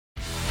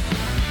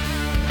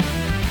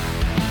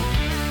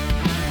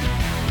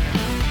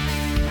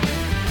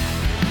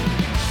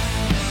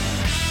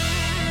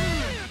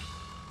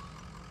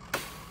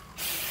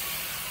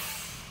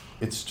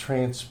it's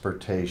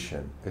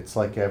transportation. It's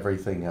like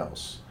everything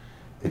else.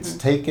 It's Mhm.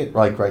 taken,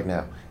 like right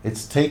now,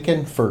 it's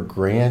taken for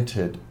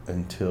granted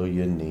until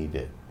you need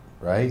it,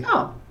 right?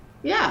 Oh,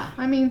 yeah.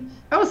 I mean,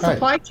 that was Right.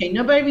 supply chain.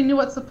 Nobody even knew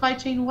what supply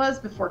chain was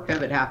before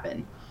COVID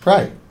happened.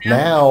 Right. Yeah.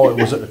 Now it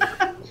was,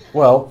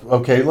 well,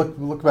 okay,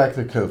 look back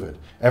to COVID.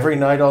 Every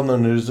night on the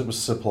news, it was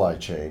supply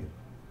chain.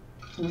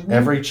 Hmm.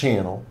 Every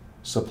channel,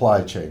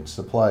 supply chain,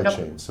 supply Yep.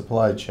 chain,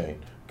 supply chain.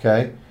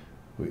 Okay?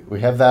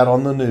 We have that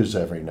on the news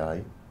every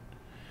night.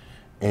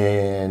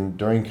 And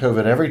during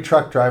COVID, every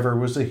truck driver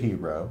was a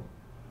hero.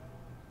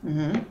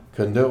 Hmm.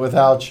 Couldn't do it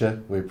without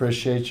you. We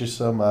appreciate you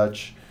so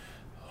much.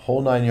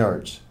 Whole 9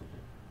 yards.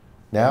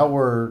 Now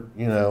we're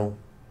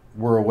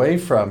away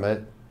from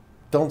it.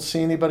 Don't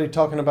see anybody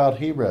talking about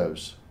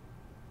heroes.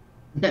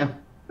 No.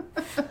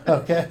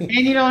 Okay? And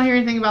you don't hear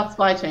anything about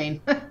supply chain,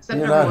 except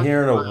You're every not once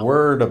hearing in a a while.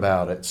 word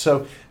about it.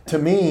 So to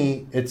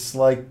me, it's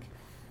like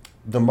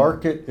the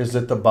market is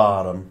at the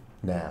bottom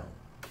now,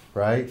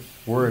 right?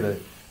 We're at a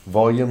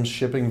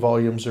shipping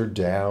volumes are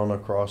down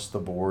across the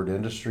board.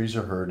 Industries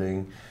are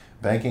hurting.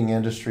 Banking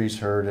industry's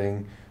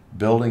hurting.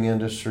 Building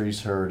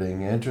industry's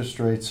hurting. Interest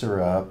rates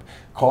are up.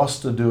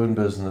 Cost of doing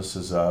business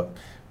is up.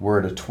 We're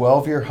at a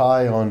 12-year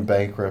high on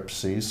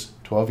bankruptcies.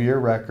 12-year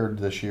record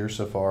this year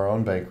so far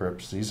on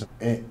bankruptcies.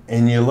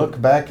 And you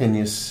look back and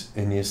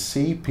you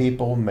see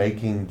people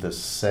making the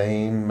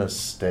same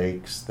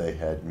mistakes they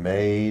had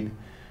made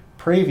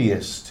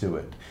previous to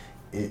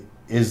it.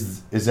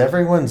 Is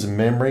everyone's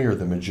memory or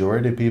the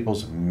majority of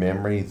people's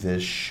memory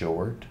this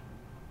short?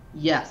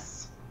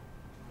 Yes.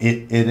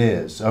 It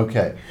is.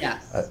 Okay. Uh,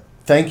 Yes.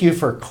 Thank you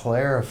for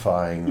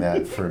clarifying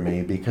that for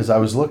me because I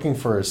was looking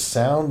for a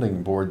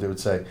sounding board that would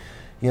say,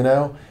 you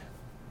know,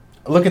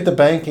 look at the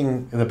bank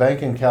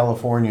in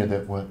California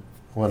that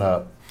went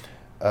up.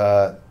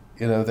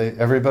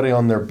 Everybody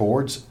on their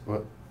boards,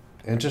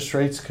 interest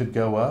rates could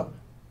go up,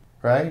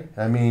 right?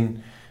 I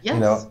mean, you Yes.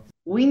 know,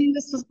 We knew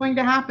this was going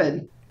to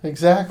happen.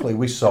 exactly.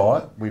 We saw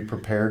it. We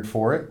prepared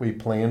for it. We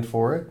planned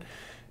for it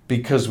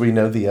because we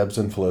know the ebbs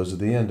and flows of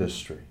the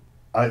industry.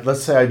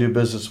 Let's say I do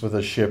business with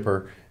a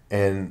shipper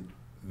and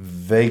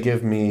they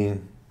give me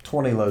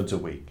 20 loads a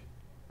week.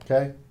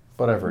 Okay?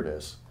 Whatever it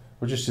is.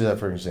 We'll just use that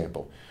for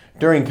example.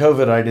 During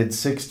COVID, I did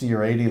 60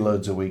 or 80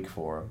 loads a week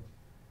for them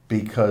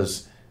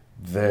because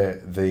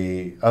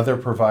the other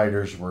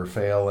providers were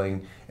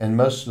failing, and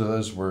most of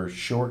those were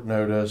short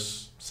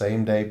notice,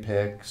 same day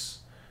picks,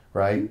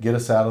 right? Get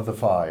us out of the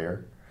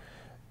fire.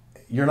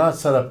 You're not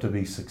set up to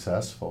be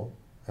successful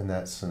in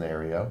that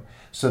scenario.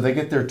 So they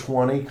get their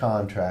 20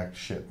 contract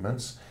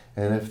shipments,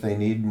 and if they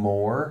need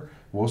more,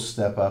 we'll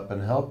step up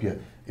and help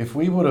you. If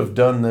we would have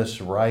done this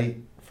right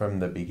from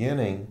the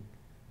beginning,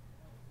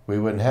 we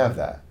wouldn't have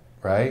that,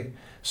 right?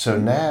 So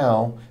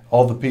now,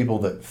 all the people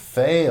that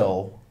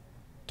fail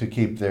to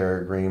keep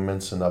their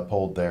agreements and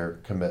uphold their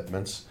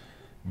commitments,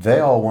 they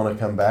all want to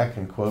come back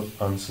and quote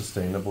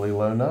unsustainably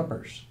low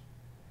numbers.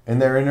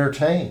 And they're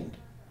entertained.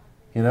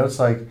 It's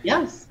like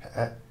Yes.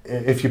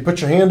 if you put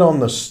your hand on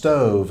the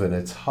stove and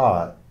it's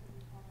hot,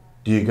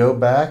 do you go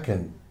back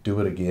and do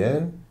it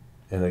again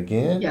and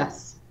again?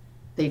 Yes.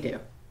 They do.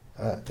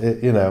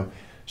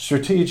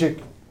 Strategic.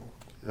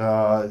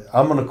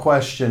 I'm going to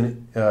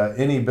question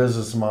any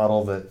business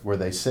model where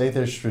they say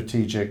they're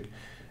strategic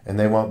and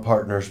they want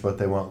partners, but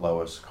they want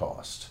lowest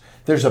cost.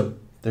 There's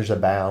a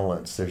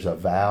balance. There's a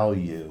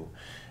value,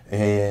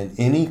 and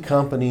any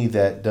company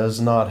that does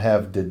not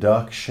have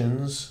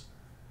deductions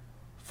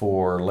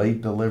for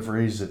late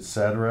deliveries,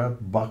 etc.,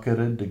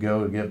 bucketed to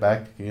go get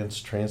back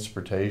against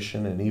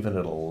transportation and even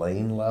at a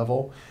lane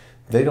level,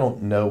 they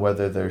don't know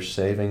whether they're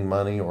saving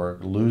money or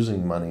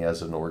losing money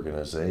as an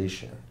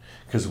organization.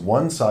 Because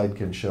one side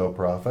can show a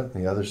profit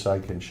and the other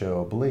side can show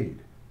a bleed.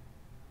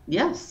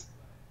 Yes.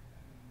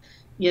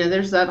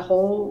 There's the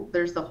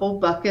whole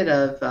bucket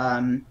of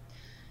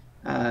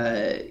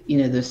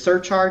the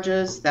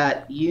surcharges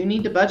that you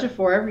need to budget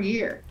for every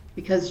year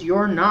because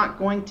you're not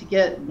going to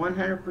get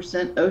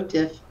 100%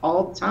 OTIF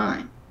all the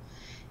time.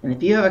 And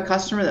if you have a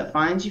customer that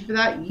finds you for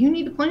that, you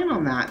need to plan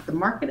on that. The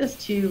market is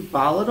too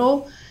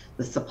volatile.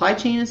 The supply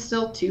chain is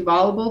still too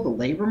volatile. The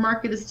labor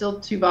market is still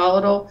too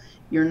volatile.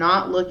 You're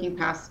not looking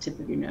past the tip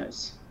of your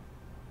nose.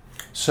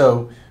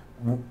 So,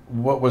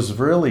 what was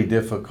really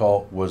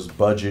difficult was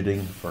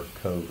budgeting for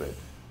COVID.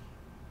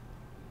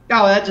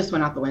 Oh, that just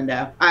went out the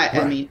window. I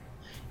Right. mean,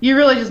 you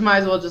really just might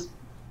as well just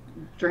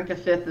drink a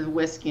fifth of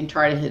whiskey and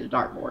try to hit a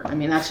dartboard. I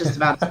mean, that's just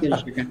about as good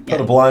as you're going to Put a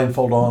get.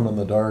 blindfold on in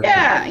the dark.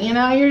 Yeah,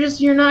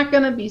 you're not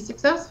going to be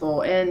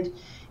successful, and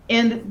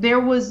there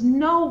was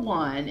no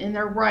one in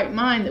their right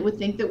mind that would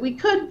think that we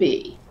could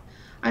be.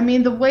 I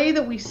mean, the way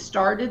that we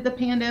started the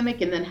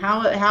pandemic and then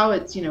how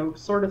it's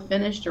sort of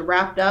finished or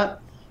wrapped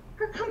up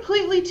are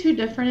completely two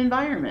different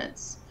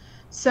environments.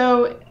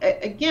 So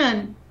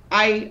again,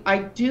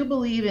 I do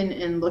believe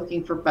in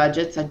looking for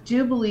budgets. I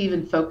do believe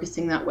in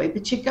focusing that way,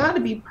 but you got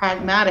to be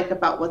pragmatic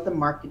about what the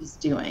market is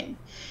doing.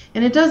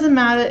 And it doesn't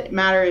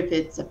matter if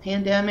it's a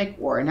pandemic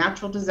or a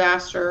natural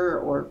disaster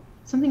or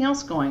something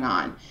else going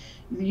on.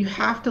 You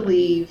have to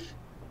leave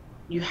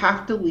you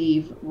have to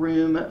leave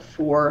room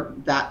for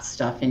that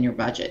stuff in your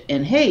budget.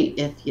 And hey,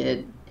 if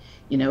you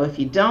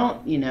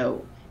don't,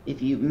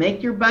 if you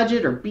make your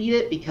budget or beat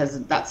it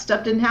because that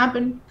stuff didn't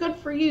happen, good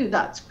for you.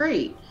 That's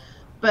great.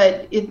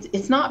 But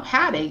it's not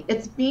padding.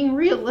 It's being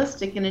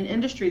realistic in an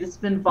industry that's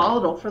been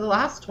volatile for the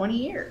last 20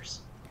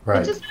 years.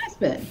 Right. It just has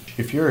been.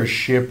 If you're a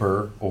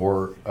shipper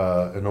or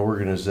an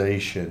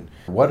organization,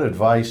 what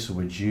advice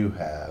would you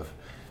have?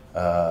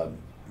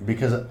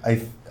 Because I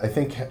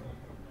think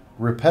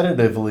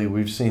repetitively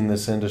we've seen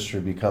this industry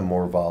become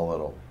more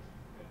volatile.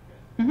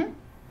 Mm-hmm.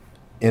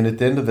 And at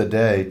the end of the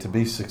day, to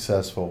be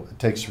successful, it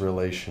takes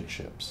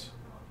relationships.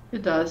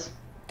 It does.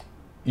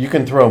 You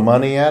can throw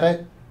money at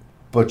it,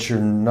 but you're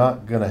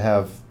not going to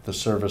have the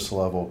service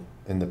level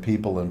and the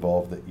people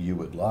involved that you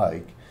would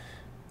like.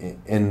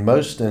 In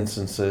most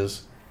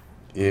instances,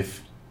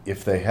 if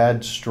they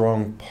had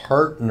strong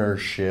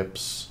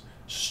partnerships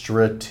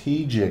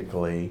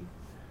strategically,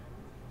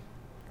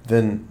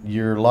 then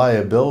your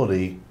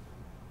liability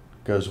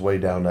goes way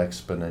down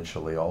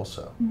exponentially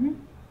also. Mm-hmm.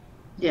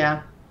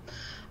 Yeah.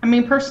 I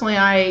mean, personally,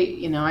 I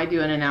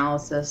do an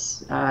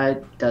analysis.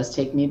 It does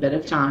take me a bit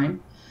of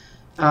time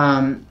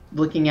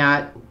looking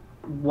at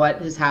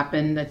what has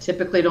happened. I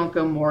typically don't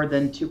go more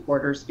than 2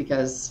 quarters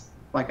because,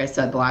 like I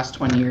said, the last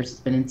 20 years has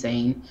been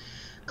insane.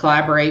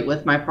 Collaborate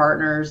with my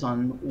partners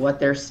on what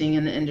they're seeing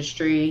in the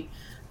industry.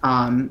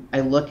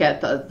 I look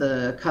at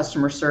the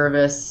customer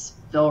service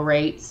fill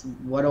rates.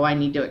 What do I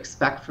need to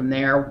expect from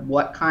there?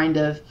 What kind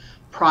of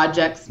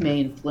projects may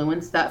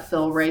influence that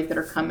fill rate that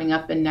are coming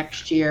up in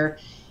next year?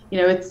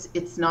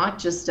 It's not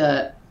just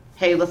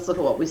hey, let's look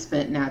at what we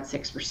spent and add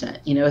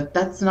 6%.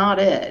 That's not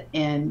it.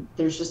 And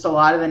there's just a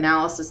lot of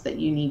analysis that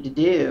you need to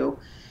do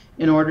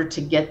in order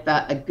to get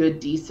a good,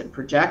 decent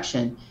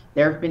projection.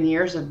 There have been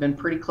years I've been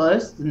pretty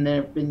close, and there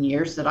have been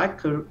years that I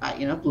blew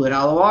it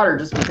out of the water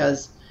just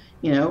because,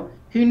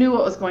 who knew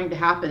what was going to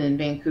happen in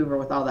Vancouver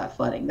with all that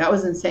flooding? That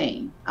was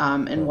insane,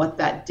 and what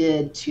that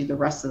did to the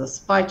rest of the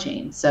supply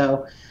chain.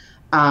 So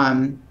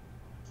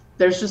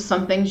there's just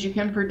some things you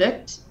can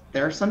predict.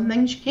 There are some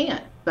things you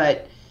can't.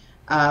 But,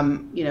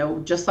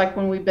 just like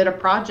when we bid a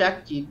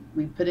project,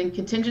 we put in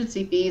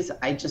contingency fees.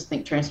 I just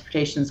think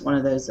transportation is one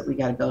of those that we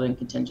got to build in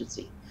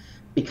contingency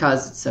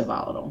because it's so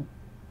volatile.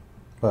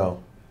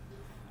 Well,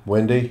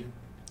 Wendy,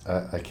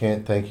 I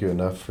can't thank you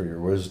enough for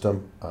your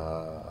wisdom.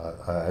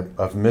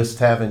 I've missed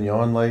having you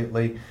on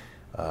lately.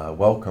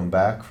 Welcome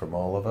back from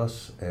all of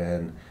us.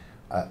 And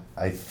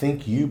I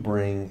think you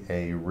bring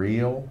a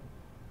real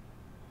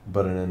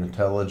but an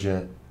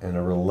intelligent and a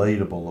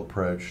relatable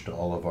approach to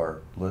all of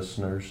our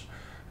listeners.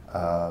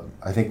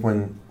 I think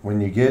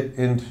when you get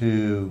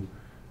into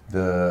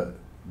the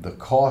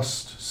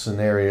cost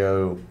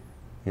scenario,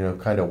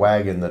 kind of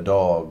wagging the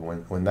dog,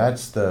 when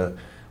that's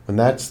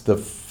the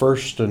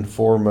first and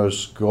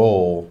foremost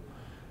goal,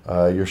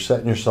 you're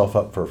setting yourself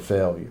up for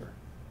failure.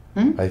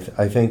 Mm-hmm.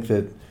 I think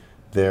that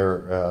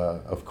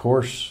of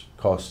course,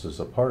 cost is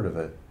a part of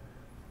it,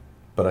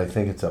 but I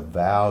think it's a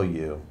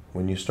value.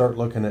 When you start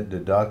looking at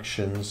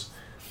deductions,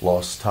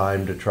 lost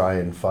time to try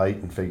and fight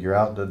and figure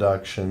out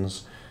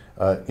deductions,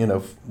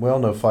 we all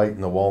know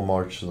fighting the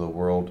Walmarts of the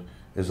world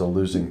is a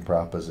losing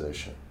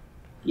proposition.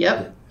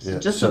 Yep.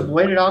 So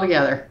avoid it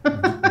altogether.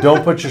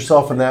 Don't put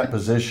yourself in that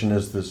position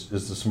is the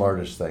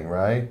smartest thing,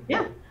 right?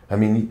 Yeah. I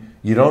mean,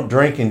 you don't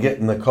drink and get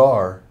in the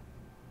car.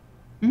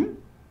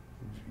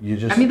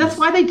 Mm-hmm. That's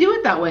why they do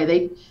it that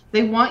way.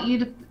 They want you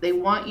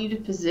to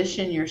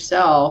position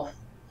yourself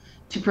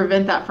to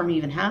prevent that from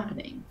even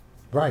happening.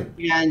 Right.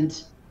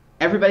 And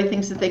everybody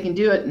thinks that they can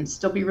do it and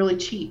still be really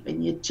cheap,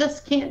 and you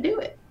just can't do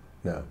it.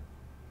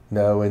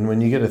 No, and when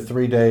you get a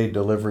 3-day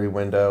delivery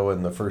window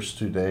and the first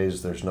 2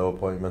 days there's no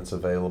appointments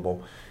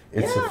available,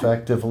 it's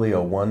effectively a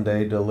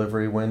 1-day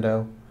delivery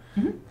window.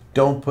 Mm-hmm.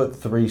 Don't put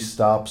 3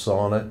 stops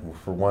on it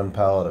for 1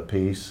 pallet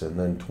apiece and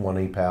then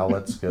 20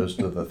 pallets goes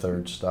to the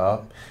 3rd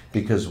stop,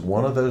 because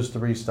one of those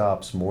 3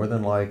 stops, more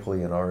than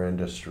likely in our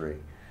industry,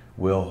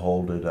 will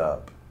hold it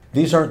up.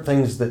 These aren't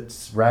things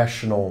that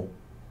rational,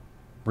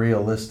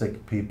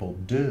 realistic people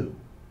do,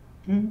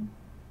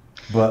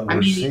 but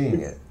we're seeing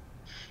it.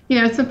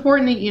 It's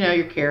important that you know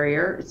your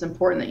carrier. It's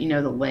important that you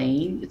know the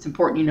lane. It's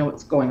important you know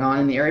what's going on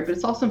in the area, but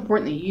it's also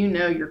important that you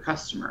know your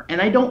customer.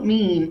 And I don't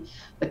mean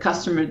the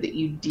customer that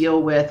you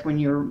deal with when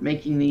you're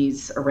making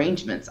these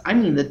arrangements. I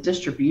mean the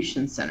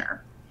distribution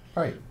center.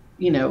 Right.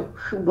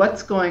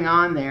 What's going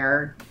on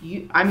there.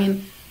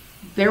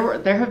 There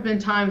have been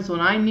times when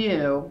I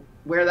knew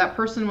where that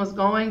person was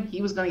going,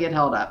 he was going to get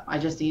held up. I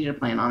just needed a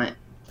plan on it.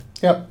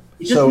 Yep.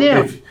 So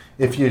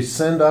if you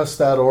send us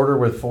that order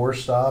with 4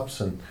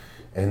 stops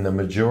and the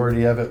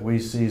majority of it we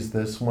sees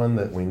this one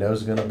that we know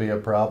is going to be a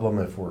problem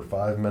if we're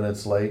 5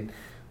 minutes late,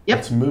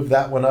 let's move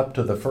that one up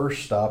to the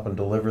first stop and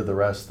deliver the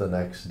rest the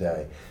next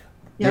day.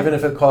 Yep. Even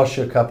if it costs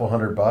you a couple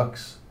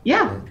 $100.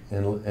 Yeah.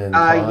 In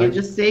time. You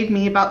just saved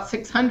me about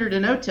 $600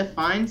 in OTIF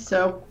fine,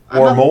 so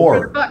or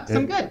more. $100,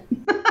 I'm good.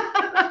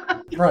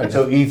 Right.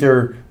 So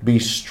either be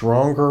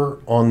stronger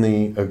on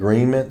the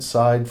agreement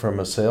side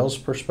from a sales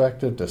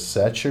perspective to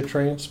set your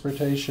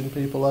transportation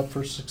people up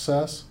for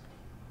success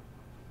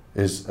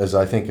is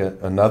I think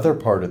another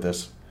part of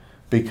this,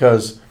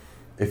 because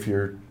if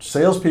your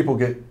salespeople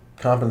get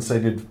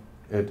compensated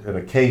at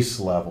a case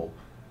level,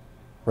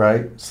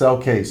 right,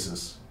 sell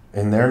cases,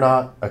 and they're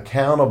not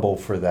accountable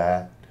for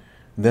that,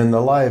 then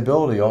the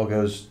liability all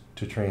goes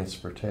to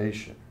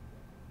transportation.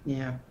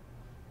 Yeah.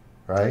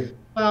 Right?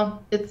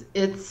 Well,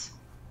 it's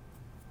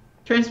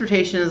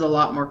transportation is a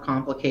lot more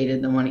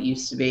complicated than what it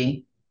used to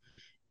be.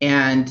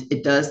 And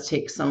it does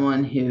take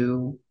someone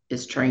who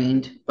is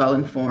trained, well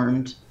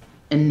informed,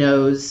 and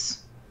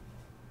knows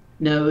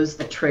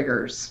the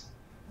triggers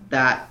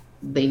that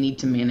they need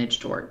to manage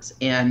towards.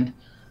 And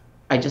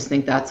I just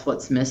think that's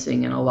what's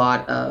missing in a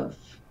lot of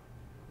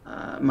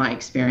my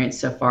experience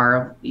so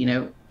far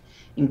of,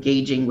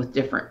 engaging with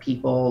different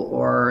people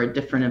or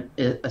different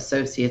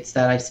associates,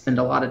 that I spend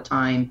a lot of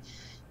time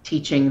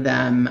teaching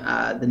them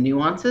the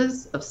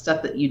nuances of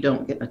stuff that you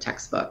don't get in a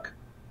textbook.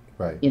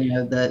 Right.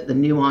 The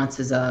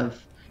nuances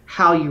of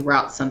how you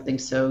route something,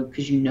 so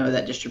because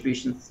that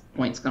distribution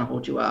point's going to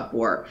hold you up,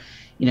 or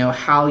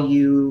how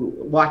you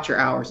watch your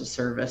hours of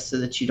service so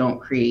that you don't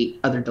create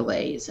other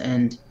delays,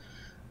 and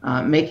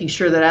making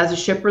sure that as a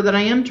shipper that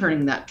I am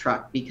turning that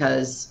truck,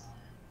 because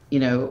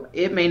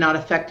it may not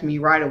affect me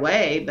right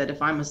away, but if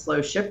I'm a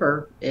slow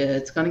shipper,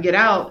 it's going to get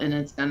out and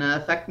it's going to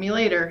affect me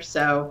later.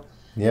 So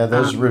yeah,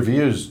 those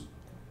reviews.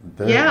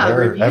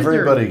 Reviews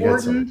everybody are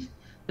gets important. them.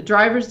 The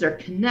drivers, they're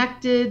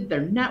connected,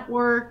 they're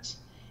networked.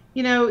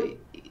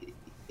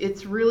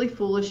 It's really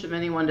foolish of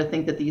anyone to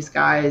think that these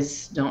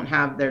guys don't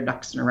have their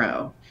ducks in a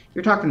row.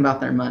 You're talking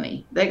about their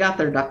money. They got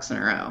their ducks in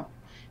a row.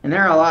 And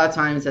there are a lot of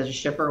times as a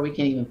shipper, we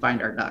can't even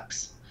find our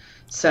ducks.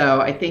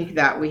 So I think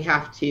that we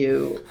have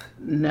to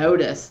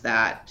notice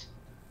that,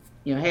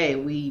 hey,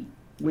 we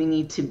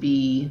need to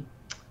be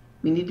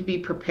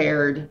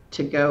prepared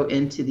to go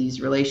into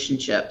these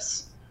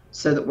relationships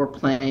so that we're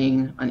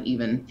playing on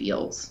even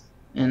fields.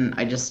 And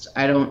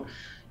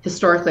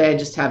historically, I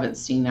just haven't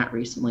seen that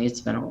recently.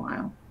 It's been a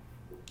while.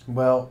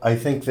 Well, I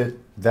think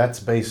that's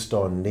based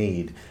on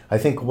need. I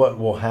think what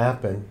will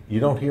happen,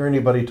 you don't hear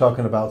anybody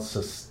talking about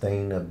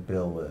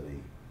sustainability,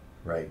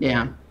 right?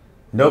 Yeah.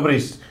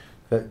 Nobody's,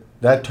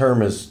 that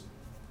term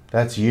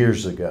that's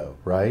years ago,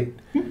 right?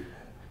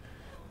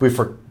 We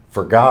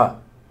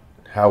forgot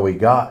how we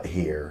got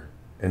here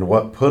and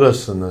what put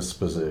us in this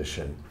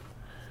position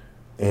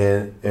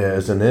and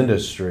as an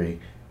industry,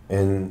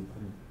 and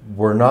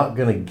we're not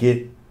going to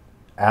get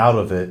out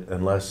of it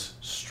unless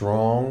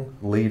strong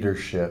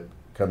leadership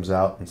comes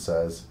out and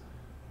says,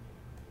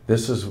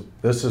 this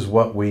is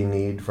what we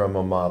need from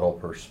a model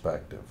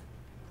perspective,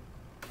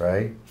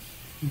 right?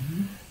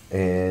 Mm-hmm.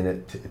 And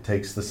it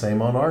takes the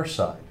same on our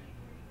side.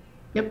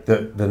 Yep.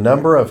 The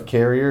number of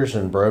carriers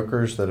and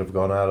brokers that have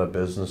gone out of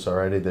business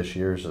already this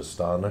year is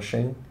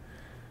astonishing.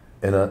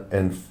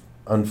 And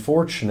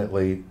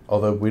unfortunately,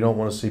 although we don't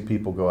want to see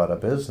people go out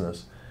of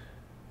business,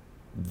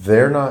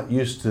 they're not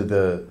used to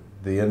the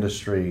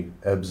industry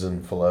ebbs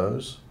and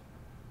flows,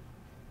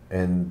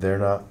 and they're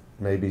not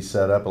maybe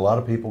set up. A lot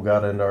of people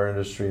got into our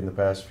industry in the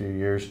past few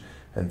years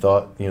and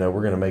thought, we're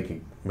going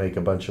to make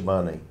a bunch of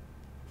money.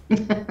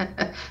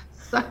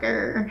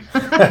 Sucker.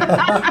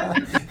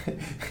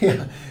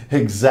 Yeah,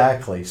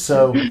 exactly.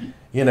 So,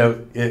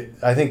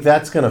 I think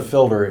that's going to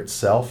filter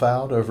itself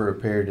out over a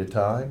period of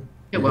time.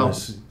 It will.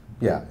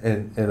 Yeah,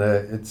 and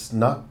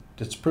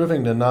it's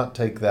proving to not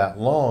take that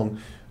long,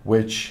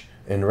 which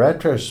in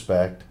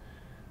retrospect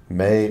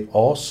may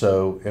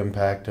also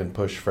impact and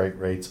push freight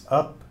rates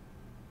up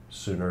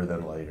sooner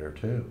than later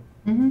too.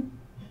 Mm-hmm.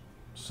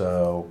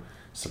 So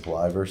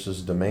supply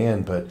versus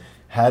demand, but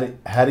how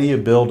do you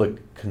build a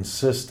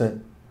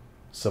consistent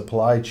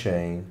supply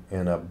chain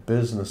and a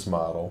business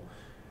model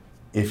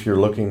if you're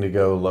looking to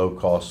go low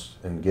cost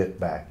and get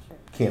back?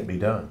 Can't be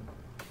done.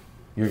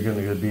 You're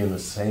going to be in the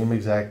same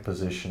exact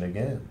position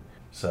again.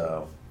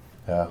 So,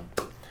 yeah.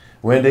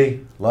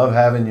 Wendy, love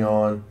having you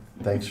on.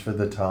 Thanks for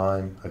the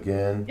time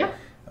again. Yeah.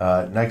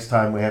 Next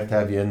time we have to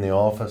have you in the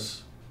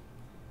office.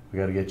 We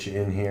got to get you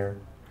in here.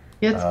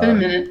 Yeah, it's been a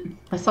minute.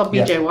 I saw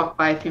BJ walk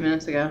by a few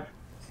minutes ago.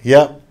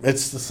 Yep,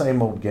 it's the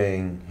same old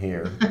gang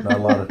here. Not a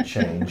lot of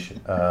change.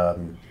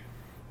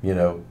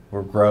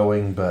 We're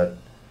growing, but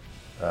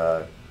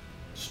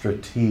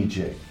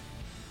strategic,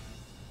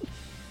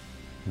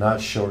 not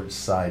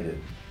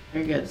short-sighted.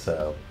 Very good.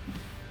 So,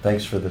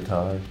 thanks for the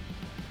time.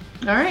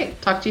 All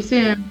right, talk to you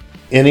soon.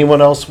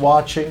 Anyone else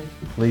watching,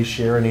 please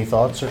share any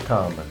thoughts or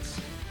comments.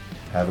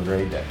 Have a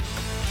great day.